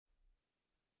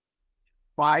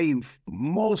5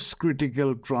 most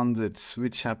critical transits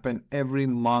which happen every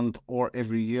month or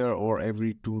every year or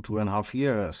every 2.5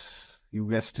 years. You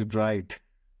guessed it right.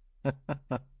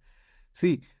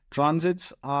 See,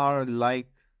 transits are like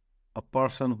a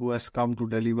person who has come to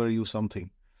deliver you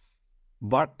something.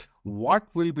 But what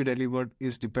will be delivered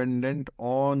is dependent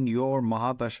on your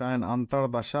Mahadasha and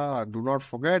Antardasha. Do not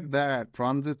forget that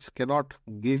transits cannot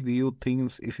give you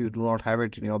things if you do not have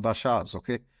it in your dashas,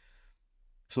 okay?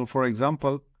 So, for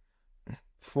example,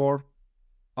 for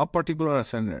a particular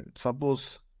ascendant,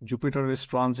 suppose Jupiter is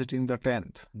transiting the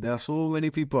 10th. There are so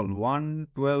many people,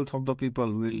 1/12 of the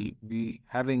people will be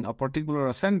having a particular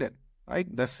ascendant,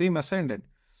 right? The same ascendant.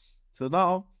 So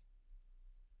now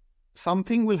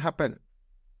something will happen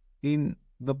in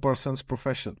the person's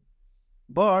profession.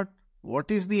 But what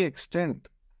is the extent?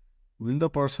 Will the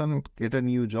person get a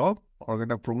new job or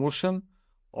get a promotion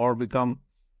or become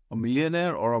a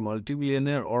millionaire or a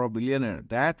multimillionaire or a billionaire?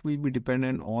 That will be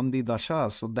dependent on the dasha.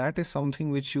 So that is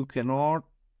something which you cannot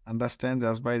understand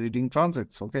just by reading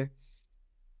transits, okay?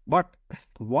 But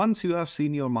once you have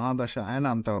seen your Mahadasha and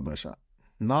Antardasha,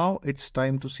 now it's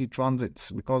time to see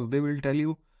transits because they will tell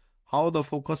you how the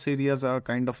focus areas are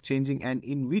kind of changing and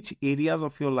in which areas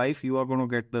of your life you are going to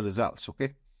get the results,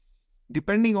 okay?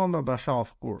 Depending on the dasha,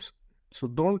 of course. So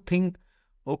don't think,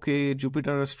 okay,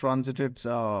 Jupiter has transited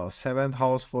 7th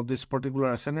house for this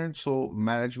particular ascendant, so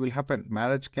marriage will happen.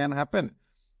 Marriage can happen,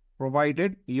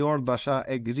 provided your dasha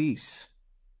agrees.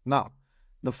 Now,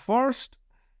 the first,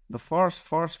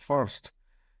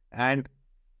 and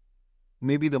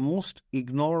maybe the most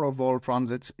ignored of all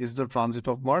transits is the transit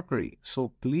of Mercury.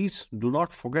 So please do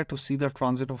not forget to see the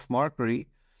transit of Mercury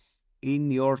in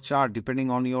your chart,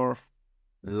 depending on your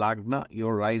Lagna,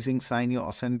 your rising sign, your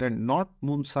ascendant, not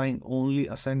moon sign, only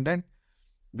ascendant.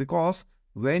 Because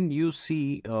when you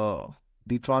see the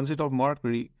transit of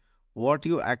Mercury, what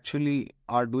you actually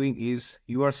are doing is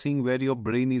you are seeing where your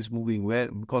brain is moving,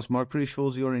 because Mercury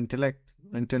shows your intellect,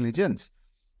 intelligence.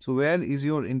 So where is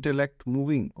your intellect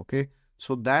moving, okay?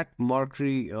 So that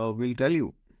Mercury will tell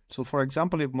you. So for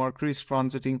example, if Mercury is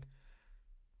transiting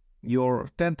your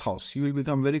 10th house, you will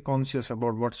become very conscious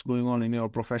about what's going on in your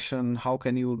profession. How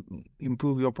can you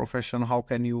improve your profession? How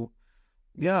can you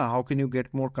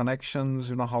get more connections?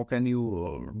 How can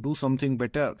you do something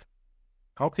better?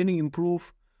 How can you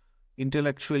improve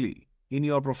intellectually in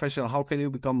your profession? How can you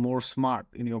become more smart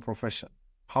in your profession?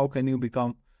 How can you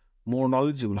become more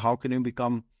knowledgeable? How can you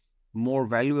become more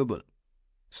valuable?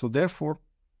 So therefore,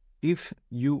 if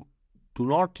you do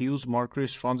not use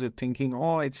Mercury's transit thinking,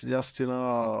 oh, it's just,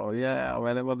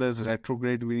 whenever there's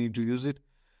retrograde, we need to use it,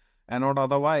 and not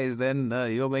otherwise, then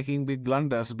you're making big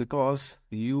blunders because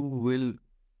you will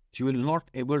not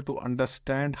able to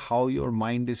understand how your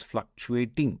mind is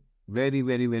fluctuating. Very,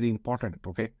 very, very important,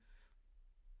 okay?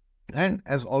 And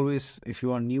as always, if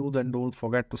you are new, then don't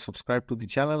forget to subscribe to the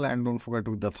channel and don't forget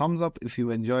to hit the thumbs up if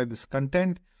you enjoy this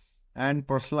content. And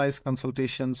personalized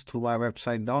consultations through my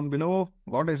website down below.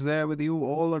 God is there with you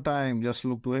all the time. Just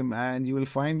look to Him and you will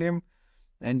find Him.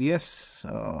 And yes,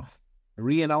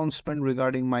 re-announcement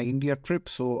regarding my India trip.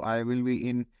 So I will be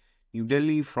in New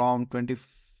Delhi from I'll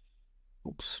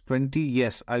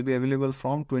be available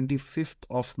from 25th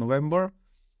of November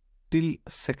till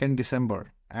 2nd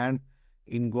December. And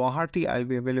in Guwahati, I'll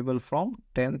be available from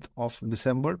 10th of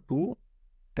December to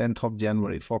 10th of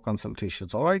January for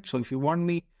consultations. All right. So if you want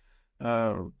me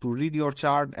to read your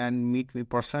chart and meet me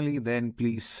personally, then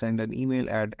please send an email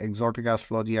at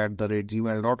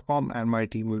exoticastrology@gmail.com and my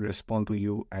team will respond to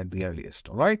you at the earliest.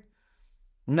 All right.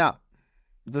 Now,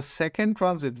 the second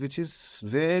transit, which is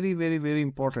very, very, very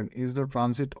important, is the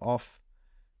transit of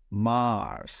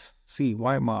Mars. See,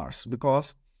 why Mars?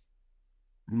 Because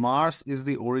Mars is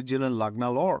the original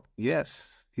Lagna Lord.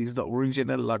 Yes, he's the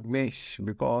original Lagnesh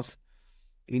because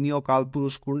in your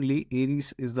Kalpurush Kundli,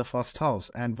 Aries is the first house.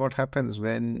 And what happens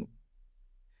when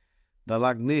the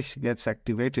Lagnesh gets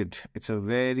activated? It's a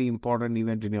very important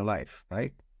event in your life,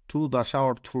 right? Through Dasha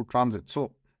or through transit.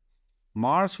 So,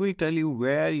 Mars will tell you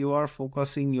where you are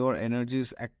focusing your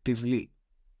energies actively.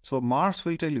 So, Mars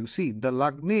will tell you, see, the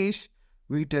Lagnesh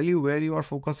will tell you where you are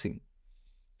focusing.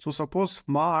 So, suppose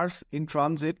Mars in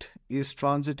transit is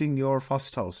transiting your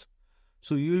first house.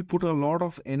 So you will put a lot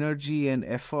of energy and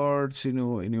efforts, in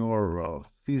your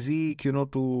physique,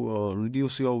 to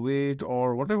reduce your weight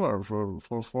or whatever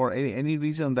for any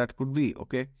reason that could be,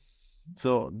 okay?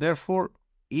 So therefore,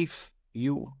 if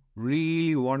you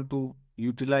really want to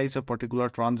utilize a particular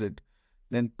transit,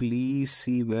 then please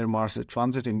see where Mars is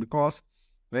transiting, because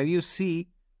when you see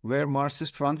where Mars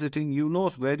is transiting, you know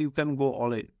where you can go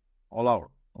all in, all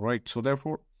out, right? So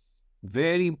therefore,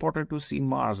 Very important to see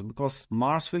Mars, because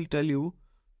Mars will tell you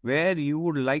where you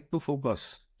would like to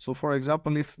focus. So, for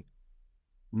example, if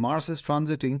Mars is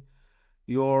transiting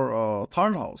your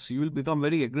third house, you will become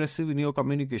very aggressive in your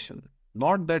communication.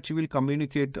 Not that you will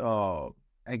communicate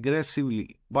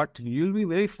aggressively, but you will be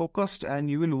very focused and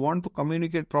you will want to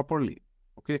communicate properly.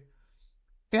 Okay.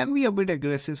 Can be a bit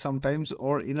aggressive sometimes,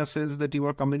 or in a sense that you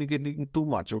are communicating too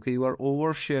much. Okay. You are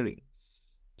oversharing.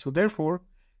 So, therefore,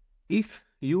 if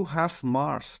you have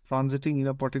Mars transiting in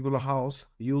a particular house,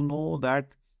 you know that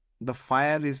the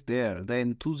fire is there, the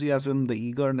enthusiasm, the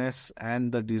eagerness,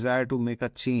 and the desire to make a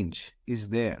change is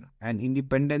there, and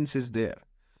independence is there.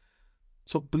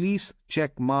 So please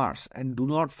check Mars and do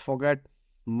not forget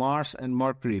Mars and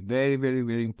Mercury. Very, very,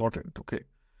 very important. Okay.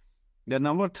 The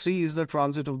number 3 is the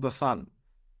transit of the Sun.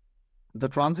 The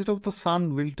transit of the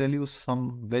Sun will tell you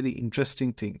some very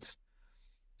interesting things.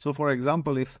 So, for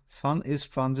example, if Sun is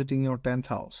transiting your 10th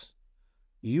house,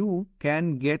 you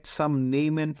can get some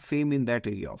name and fame in that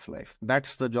area of life.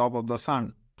 That's the job of the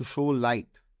Sun, to show light.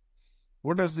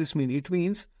 What does this mean? It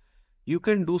means you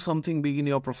can do something big in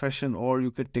your profession, or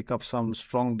you can take up some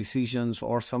strong decisions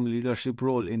or some leadership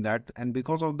role in that. And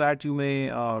because of that, you may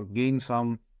gain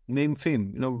some name,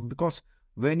 fame, because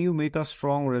when you make a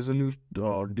strong, resolute,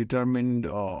 determined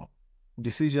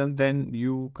decision, then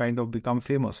you kind of become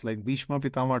famous. Like Bhishma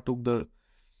Pitama took the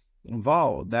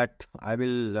vow that I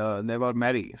will never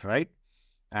marry, right?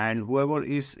 And whoever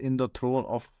is in the throne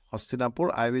of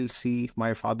Hastinapur, I will see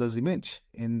my father's image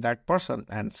in that person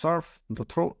and serve the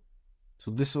throne.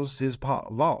 So this was his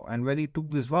vow. And when he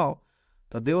took this vow,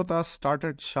 the devatas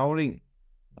started showering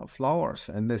flowers,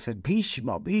 and they said,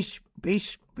 Bhishma, Bhishma,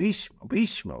 Bhishma, Bhishma,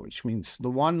 Bhishma, which means the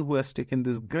one who has taken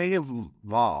this grave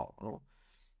vow,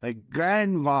 like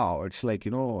grand vow. It's like,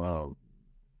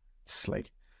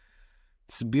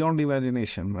 it's beyond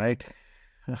imagination, right?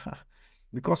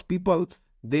 Because people,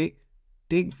 they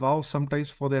take vows sometimes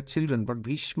for their children, but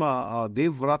Bhishma,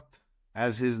 Devvrat,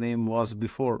 as his name was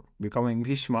before becoming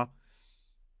Bhishma,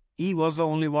 he was the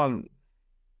only one,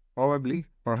 probably,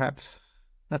 perhaps,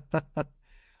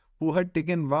 who had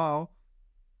taken vow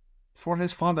for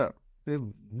his father. A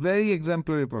very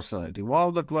exemplary personality, one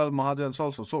of the 12 Mahajans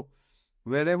also. So,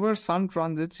 wherever Sun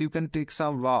transits, you can take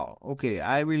some vow. Okay,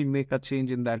 I will make a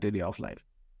change in that area of life.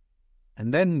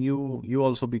 And then you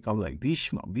also become like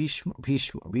Bhishma, Bhishma,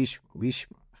 Bhishma, Bhishma,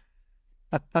 Bhishma.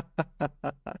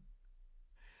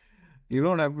 You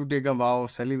don't have to take a vow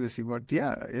of celibacy, but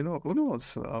yeah, who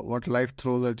knows what life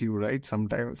throws at you, right?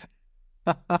 Sometimes.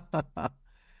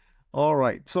 All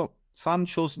right. So, Sun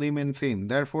shows name and fame.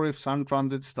 Therefore, if Sun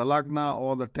transits the Lagna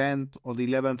or the 10th or the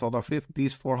 11th or the 5th,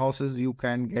 these 4 houses, you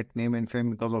can get name and fame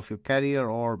because of your career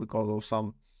or because of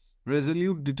some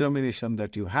resolute determination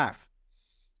that you have.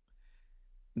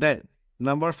 Then,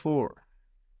 number 4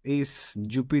 is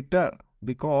Jupiter,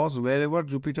 because wherever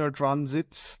Jupiter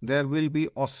transits, there will be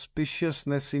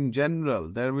auspiciousness in general.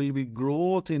 There will be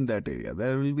growth in that area.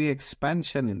 There will be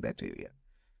expansion in that area.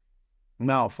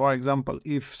 Now, for example,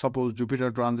 if suppose Jupiter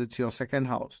transits your 2nd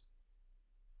house,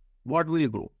 what will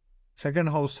grow?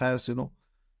 2nd house has,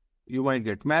 you might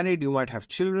get married, you might have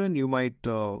children, you might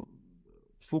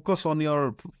focus on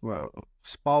your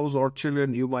spouse or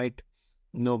children, you might,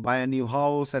 buy a new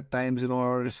house at times,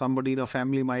 or somebody in a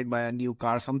family might buy a new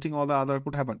car, something or the other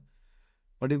could happen.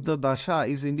 But if the dasha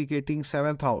is indicating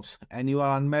 7th house and you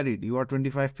are unmarried, you are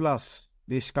 25 plus,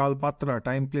 Deshkal Patra,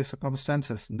 time, place,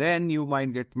 circumstances, then you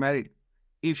might get married.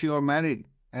 If you are married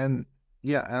and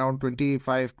around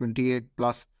 25, 28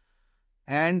 plus,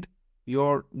 and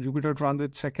your Jupiter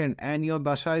transit 2nd and your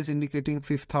dasha is indicating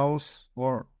 5th house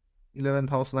or 11th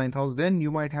house, 9th house, then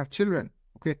you might have children.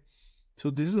 Okay. So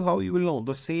this is how you will know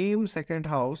the same 2nd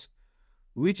house,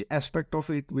 which aspect of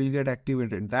it will get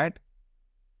activated. That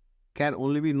can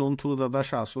only be known through the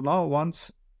dasha. So now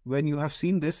when you have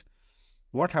seen this,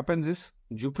 what happens is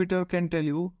Jupiter can tell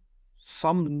you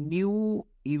some new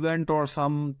event or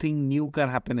something new can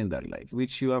happen in their life,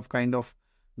 which you have kind of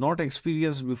not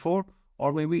experienced before,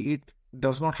 or maybe it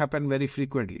does not happen very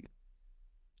frequently.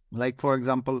 Like, for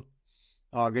example,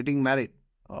 getting married.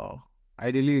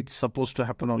 Ideally, it's supposed to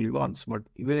happen only once, but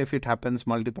even if it happens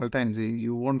multiple times,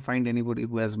 you won't find anybody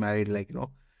who has married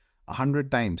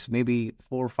 100 times, maybe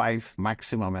 4 or 5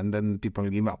 maximum, and then people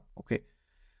give up. Okay.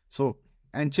 So,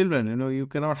 and children, you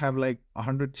cannot have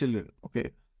 100 children.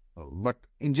 Okay. But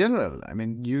in general, I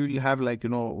mean, you'll have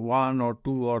 1 or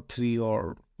 2 or 3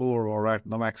 or 4 or at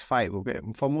the max 5. Okay.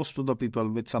 For most of the people,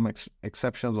 with some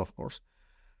exceptions, of course.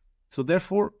 So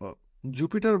therefore,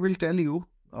 Jupiter will tell you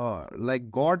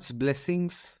God's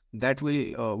blessings that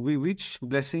will, which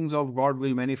blessings of God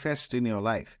will manifest in your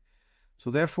life.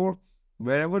 So therefore,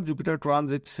 wherever Jupiter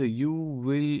transits, you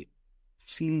will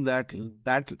feel that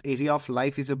that area of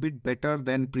life is a bit better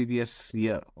than previous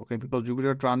year. Okay, because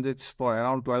Jupiter transits for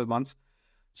around 12 months.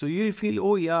 So you'll feel,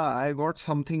 oh yeah, I got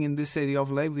something in this area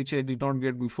of life which I did not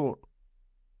get before.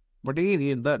 But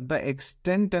again, the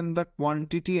extent and the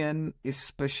quantity and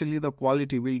especially the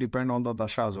quality will depend on the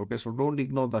dashas. Okay, so don't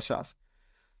ignore dashas.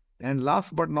 And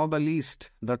last but not the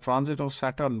least, the transit of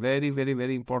Saturn, very, very,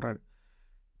 very important.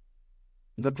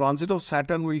 The transit of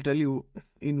Saturn will tell you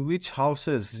in which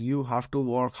houses you have to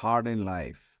work hard in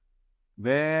life,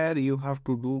 where you have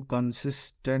to do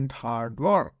consistent hard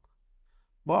work.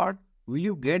 But will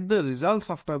you get the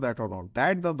results after that or not?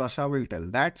 That the Dasha will tell.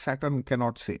 That Saturn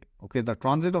cannot say. Okay, the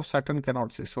transit of Saturn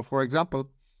cannot say. So, for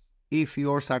example, if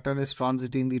your Saturn is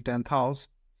transiting the 10th house,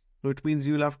 so it means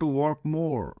you'll have to work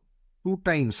more. 2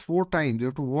 times, 4 times. You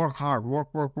have to work hard. Work.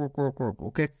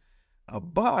 Okay.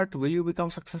 But will you become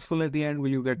successful at the end?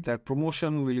 Will you get that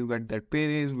promotion? Will you get that pay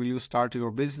raise? Will you start your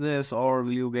business? Or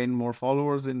will you gain more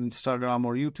followers in Instagram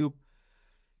or YouTube?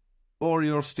 Or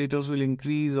your status will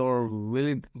increase, or will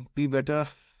it be better?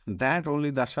 That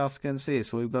only dashas can say.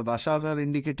 So if the dashas are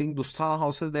indicating Dusthana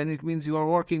houses, then it means you are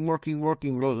working.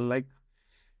 Like,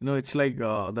 it's like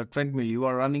the treadmill. You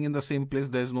are running in the same place.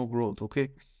 There's no growth.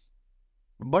 Okay.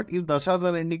 But if dashas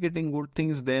are indicating good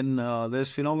things, then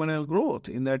there's phenomenal growth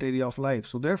in that area of life.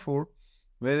 So therefore,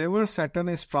 wherever Saturn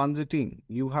is transiting,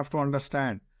 you have to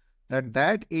understand that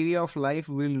that area of life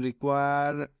will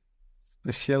require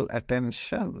special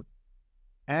attention.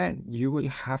 And you will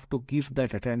have to give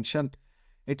that attention.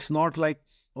 It's not like,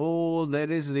 oh,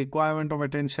 there is requirement of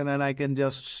attention and I can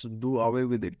just do away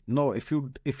with it. No, if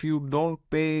you don't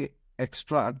pay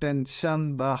extra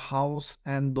attention, the house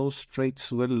and those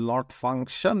traits will not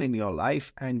function in your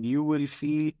life, and you will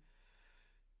feel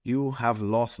you have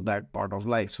lost that part of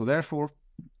life. So therefore,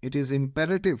 it is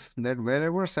imperative that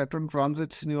wherever Saturn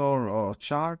transits in your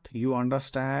chart, you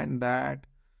understand that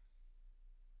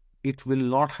it will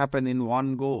not happen in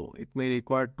one go. It may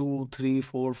require 2, 3,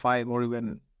 4, 5, or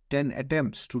even 10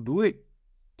 attempts to do it.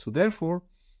 So therefore,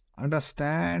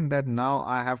 understand that now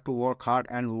I have to work hard,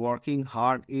 and working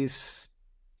hard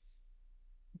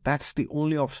that's the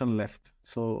only option left.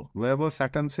 So wherever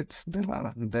Saturn sits, there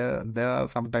are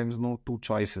sometimes no two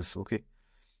choices, okay?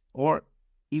 Or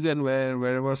even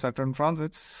wherever Saturn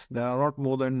transits, there are not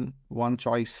more than one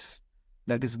choice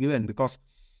that is given, because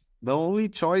the only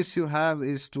choice you have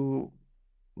is to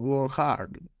work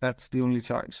hard. That's the only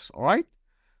choice. All right.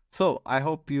 So I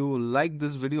hope you like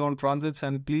this video on transits,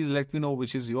 and please let me know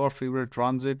which is your favorite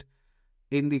transit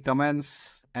in the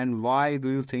comments, and why do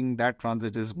you think that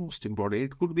transit is most important.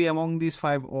 It could be among these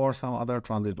 5 or some other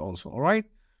transit also. All right.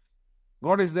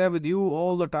 God is there with you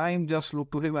all the time. Just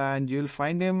look to him and you'll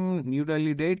find him. New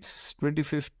Delhi dates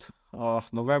 25th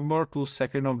of November to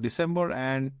 2nd of December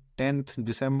and 10th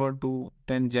December to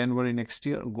 10 January next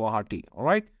year, Guwahati. All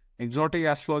right.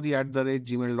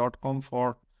 exoticastrology@gmail.com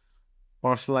for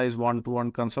personalized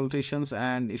one-to-one consultations.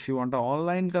 And if you want an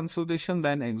online consultation,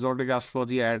 then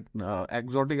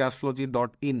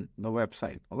exoticastrology.in, the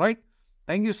website. All right.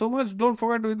 Thank you so much. Don't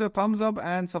forget to hit the thumbs up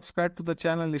and subscribe to the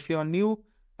channel if you are new.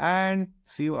 And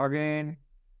see you again.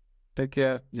 Take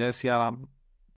care. Jai Siya Ram.